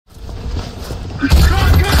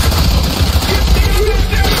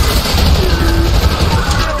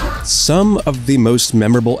Some of the most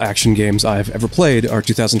memorable action games I've ever played are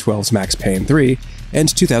 2012's Max Payne 3 and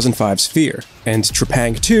 2005's F.E.A.R, and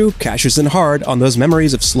Trepang2 cashes in hard on those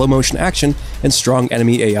memories of slow-motion action and strong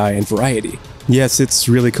enemy AI and variety. Yes, it's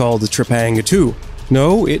really called Trepang2.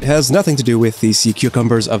 No, it has nothing to do with the sea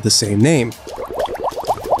cucumbers of the same name.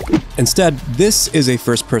 Instead, this is a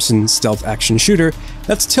first-person stealth action shooter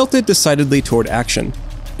that's tilted decidedly toward action.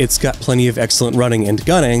 It's got plenty of excellent running and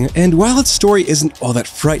gunning, and while its story isn't all that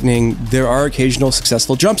frightening, there are occasional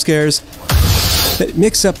successful jump scares that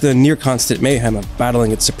mix up the near-constant mayhem of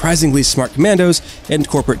battling its surprisingly smart commandos and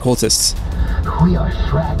corporate cultists. We are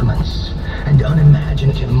fragments and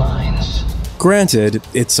unimaginative minds. Granted,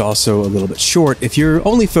 it's also a little bit short if you're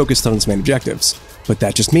only focused on its main objectives, but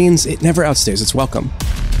that just means it never outstays its welcome.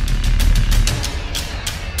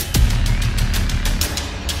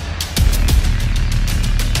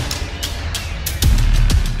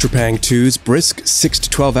 Trepang2's brisk 6 to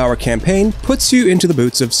 12 hour campaign puts you into the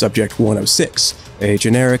boots of Subject 106, a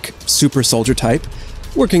generic super soldier type,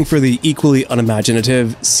 working for the equally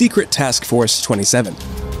unimaginative Secret Task Force 27.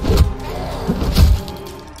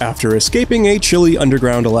 After escaping a chilly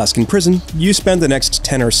underground Alaskan prison, you spend the next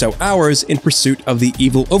 10 or so hours in pursuit of the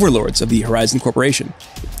evil overlords of the Horizon Corporation,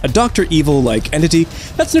 a Dr. Evil-like entity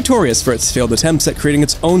that's notorious for its failed attempts at creating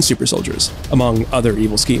its own super soldiers, among other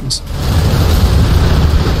evil schemes.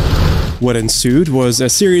 What ensued was a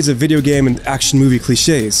series of video game and action movie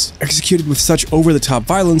cliches, executed with such over-the-top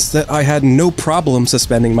violence that I had no problem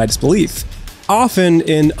suspending my disbelief, often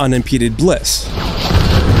in unimpeded bliss.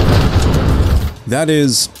 That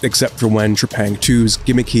is, except for when Trepang2's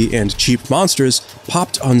gimmicky and cheap monsters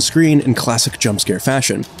popped on screen in classic jumpscare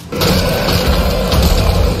fashion.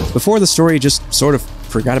 Before the story just sort of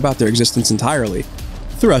forgot about their existence entirely,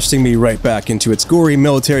 thrusting me right back into its gory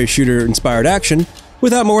military shooter-inspired action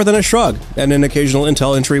without more than a shrug and an occasional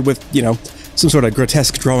intel entry with, some sort of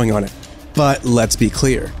grotesque drawing on it. But let's be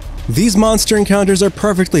clear, these monster encounters are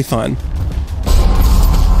perfectly fun.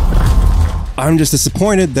 I'm just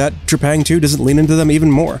disappointed that Trepang2 doesn't lean into them even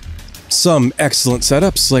more. Some excellent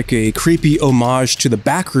setups, like a creepy homage to the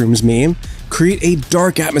Backrooms meme, create a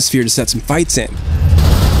dark atmosphere to set some fights in.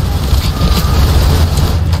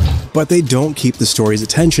 But they don't keep the story's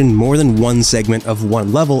attention more than one segment of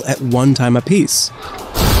one level at one time apiece.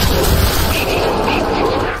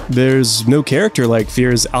 There's no character like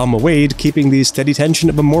F.E.A.R's Alma Wade keeping the steady tension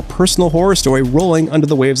of a more personal horror story rolling under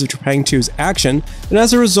the waves of Trepang2's action, and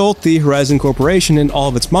as a result, the Horizon Corporation and all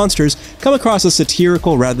of its monsters come across as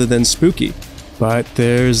satirical rather than spooky. But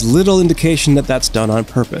there's little indication that that's done on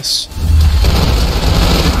purpose.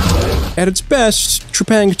 At its best,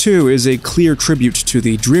 Trepang2 is a clear tribute to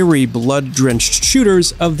the dreary, blood-drenched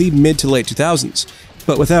shooters of the mid to late 2000s,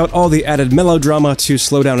 but without all the added melodrama to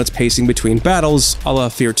slow down its pacing between battles, a la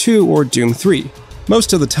F.E.A.R 2 or Doom 3.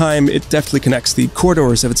 Most of the time, it deftly connects the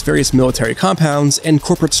corridors of its various military compounds and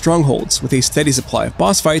corporate strongholds with a steady supply of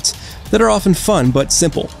boss fights that are often fun but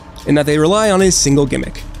simple, in that they rely on a single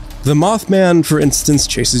gimmick. The Mothman, for instance,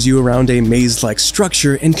 chases you around a maze-like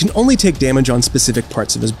structure and can only take damage on specific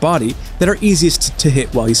parts of his body that are easiest to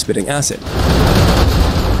hit while he's spitting acid.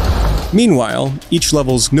 Meanwhile, each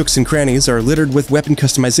level's nooks and crannies are littered with weapon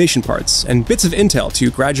customization parts and bits of intel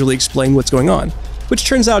to gradually explain what's going on, which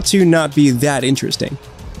turns out to not be that interesting.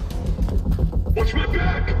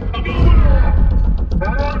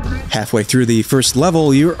 Halfway through the first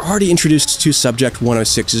level, you're already introduced to Subject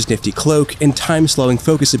 106's nifty cloak and time-slowing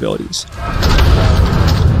focus abilities.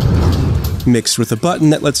 Mixed with a button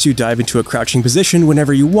that lets you dive into a crouching position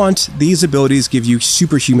whenever you want, these abilities give you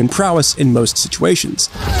superhuman prowess in most situations.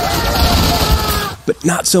 But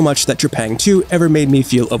not so much that Trepang2 ever made me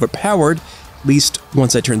feel overpowered, at least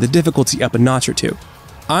once I turned the difficulty up a notch or two.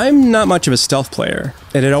 I'm not much of a stealth player,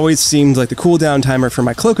 and it always seemed like the cooldown timer for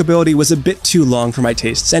my cloak ability was a bit too long for my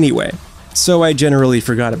tastes anyway, so I generally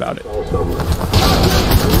forgot about it.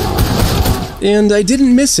 And I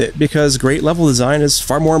didn't miss it, because great level design is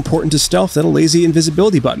far more important to stealth than a lazy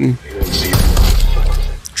invisibility button.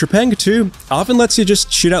 Trepang2 often lets you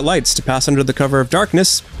just shoot out lights to pass under the cover of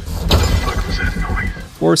darkness,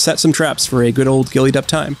 or set some traps for a good old gillied up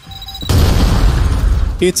time.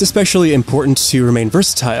 It's especially important to remain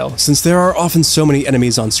versatile, since there are often so many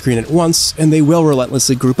enemies on screen at once, and they will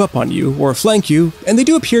relentlessly group up on you, or flank you, and they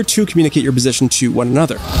do appear to communicate your position to one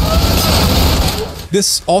another.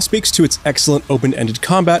 This all speaks to its excellent open-ended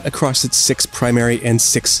combat across its 6 primary and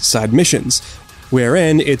 6 side missions,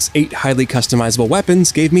 wherein its 8 highly customizable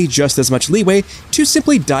weapons gave me just as much leeway to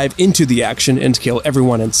simply dive into the action and kill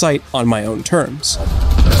everyone in sight on my own terms.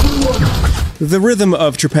 The rhythm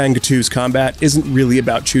of Trepang2's combat isn't really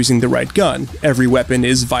about choosing the right gun. Every weapon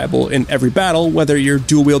is viable in every battle, whether you're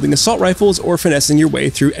dual-wielding assault rifles or finessing your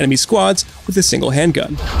way through enemy squads with a single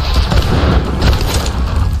handgun.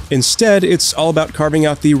 Instead, it's all about carving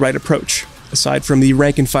out the right approach. Aside from the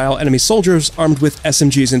rank-and-file enemy soldiers armed with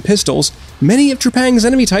SMGs and pistols, many of Trepang's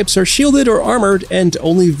enemy types are shielded or armored and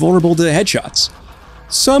only vulnerable to headshots.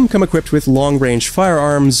 Some come equipped with long-range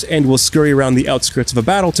firearms and will scurry around the outskirts of a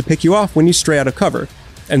battle to pick you off when you stray out of cover,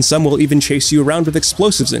 and some will even chase you around with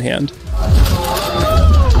explosives in hand.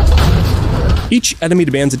 Each enemy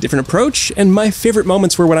demands a different approach, and my favorite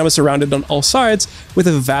moments were when I was surrounded on all sides with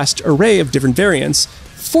a vast array of different variants,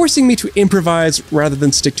 forcing me to improvise rather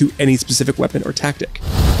than stick to any specific weapon or tactic.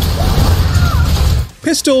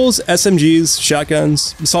 Pistols, SMGs,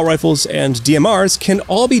 shotguns, assault rifles, and DMRs can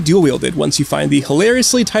all be dual-wielded once you find the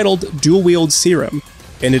hilariously titled Dual-Wield Serum,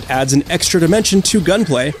 and it adds an extra dimension to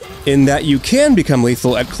gunplay, in that you can become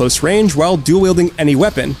lethal at close range while dual-wielding any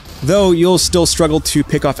weapon, though you'll still struggle to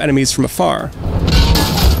pick off enemies from afar.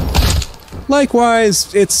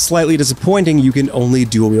 Likewise, it's slightly disappointing you can only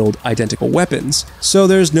dual-wield identical weapons, so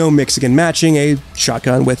there's no mixing and matching a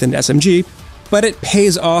shotgun with an SMG, but it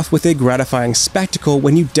pays off with a gratifying spectacle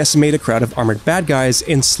when you decimate a crowd of armored bad guys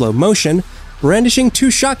in slow motion, brandishing two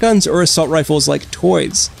shotguns or assault rifles like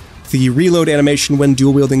toys. The reload animation when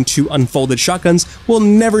dual-wielding two unfolded shotguns will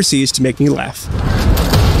never cease to make me laugh.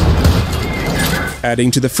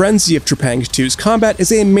 Adding to the frenzy of Trepang2's combat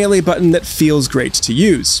is a melee button that feels great to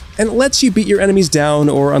use, and it lets you beat your enemies down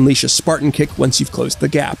or unleash a Spartan kick once you've closed the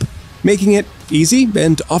gap, making it easy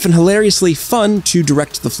and often hilariously fun to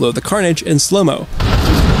direct the flow of the carnage in slow-mo.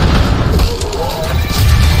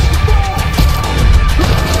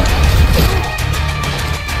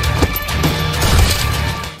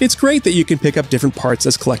 It's great that you can pick up different parts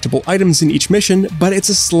as collectible items in each mission, but it's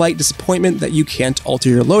a slight disappointment that you can't alter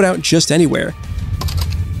your loadout just anywhere.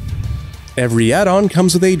 Every add-on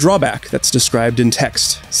comes with a drawback that's described in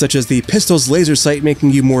text, such as the pistol's laser sight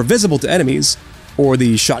making you more visible to enemies, or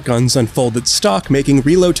the shotgun's unfolded stock making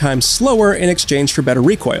reload time slower in exchange for better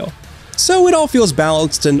recoil. So it all feels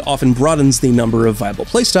balanced and often broadens the number of viable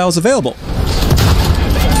playstyles available.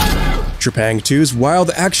 Trepang2's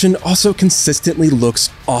wild action also consistently looks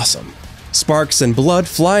awesome. Sparks and blood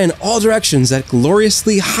fly in all directions at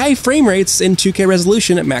gloriously high frame rates in 2K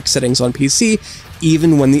resolution at max settings on PC,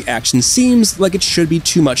 even when the action seems like it should be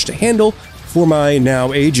too much to handle for my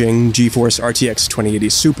now aging GeForce RTX 2080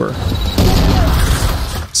 Super.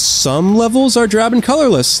 Some levels are drab and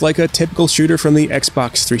colorless, like a typical shooter from the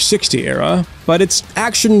Xbox 360 era, but its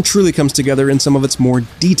action truly comes together in some of its more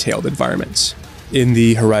detailed environments. In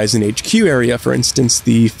the Horizon HQ area, for instance,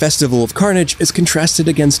 the Festival of Carnage is contrasted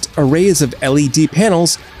against arrays of LED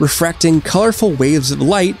panels refracting colorful waves of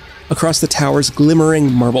light across the tower's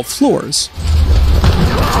glimmering marble floors.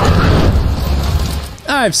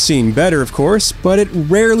 I've seen better, of course, but it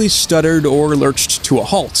rarely stuttered or lurched to a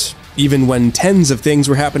halt, even when tens of things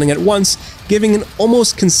were happening at once, giving an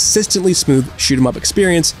almost consistently smooth shoot-'em-up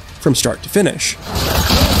experience from start to finish.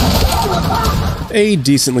 A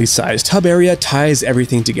decently sized hub area ties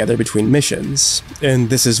everything together between missions, and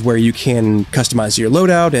this is where you can customize your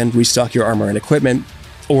loadout and restock your armor and equipment,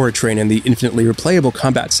 or train in the infinitely replayable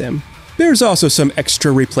combat sim. There's also some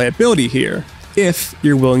extra replayability here, if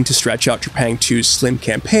you're willing to stretch out Trepang2's slim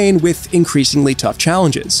campaign with increasingly tough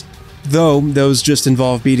challenges, though those just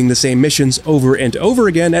involve beating the same missions over and over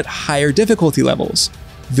again at higher difficulty levels.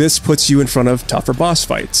 This puts you in front of tougher boss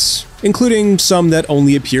fights, including some that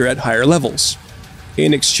only appear at higher levels.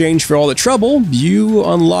 In exchange for all the trouble, you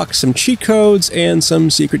unlock some cheat codes and some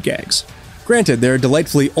secret gags. Granted, they're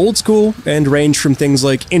delightfully old school and range from things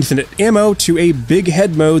like infinite ammo to a big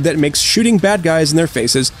head mode that makes shooting bad guys in their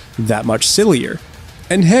faces that much sillier.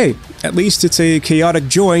 And hey, at least it's a chaotic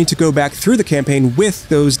joy to go back through the campaign with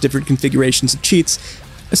those different configurations of cheats,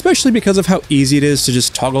 especially because of how easy it is to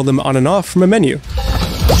just toggle them on and off from a menu.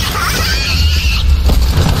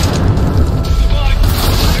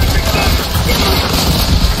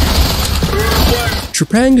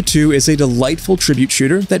 Trepang2 is a delightful tribute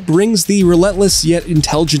shooter that brings the relentless yet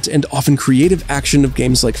intelligent and often creative action of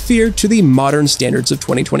games like F.E.A.R. to the modern standards of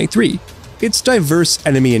 2023. Its diverse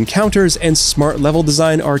enemy encounters and smart level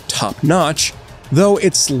design are top-notch, though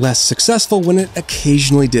it's less successful when it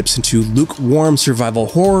occasionally dips into lukewarm survival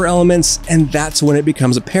horror elements, and that's when it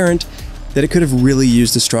becomes apparent that it could have really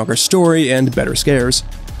used a stronger story and better scares.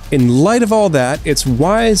 In light of all that, it's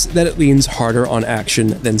wise that it leans harder on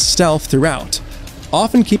action than stealth throughout,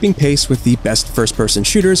 often keeping pace with the best first-person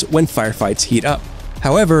shooters when firefights heat up.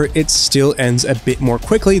 However, it still ends a bit more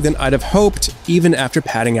quickly than I'd have hoped, even after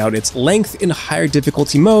padding out its length in higher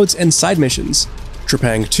difficulty modes and side missions.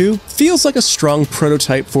 Trepang2 feels like a strong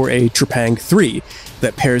prototype for a Trepang3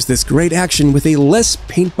 that pairs this great action with a less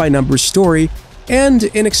paint-by-numbers story and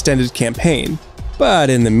an extended campaign. But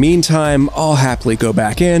in the meantime, I'll happily go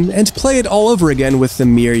back in and play it all over again with the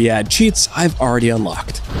myriad cheats I've already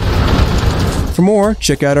unlocked. For more,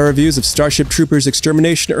 check out our reviews of Starship Troopers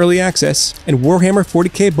Extermination Early Access and Warhammer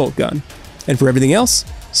 40k Bolt Gun. And for everything else,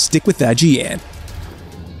 stick with that GN.